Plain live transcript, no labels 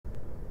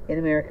In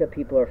America,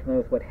 people are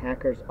familiar with what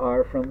hackers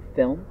are from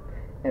film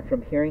and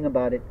from hearing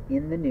about it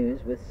in the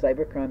news, with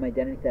cybercrime,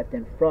 identity theft,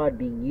 and fraud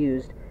being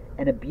used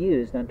and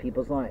abused on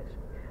people's lives.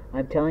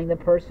 I'm telling the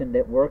person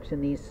that works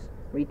in these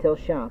retail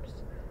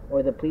shops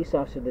or the police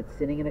officer that's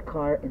sitting in a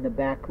car in the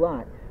back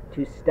lot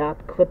to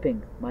stop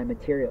clipping my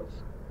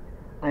materials.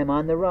 I am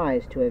on the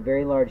rise to a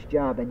very large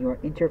job, and you are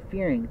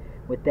interfering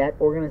with that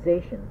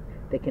organization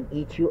that can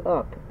eat you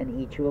up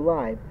and eat you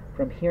alive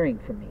from hearing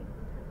from me.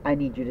 I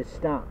need you to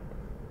stop,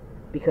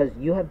 because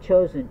you have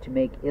chosen to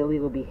make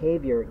illegal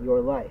behavior your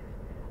life.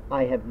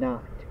 I have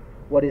not.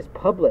 What is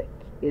public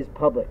is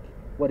public.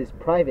 What is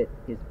private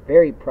is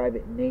very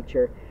private in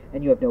nature,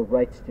 and you have no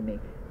rights to me.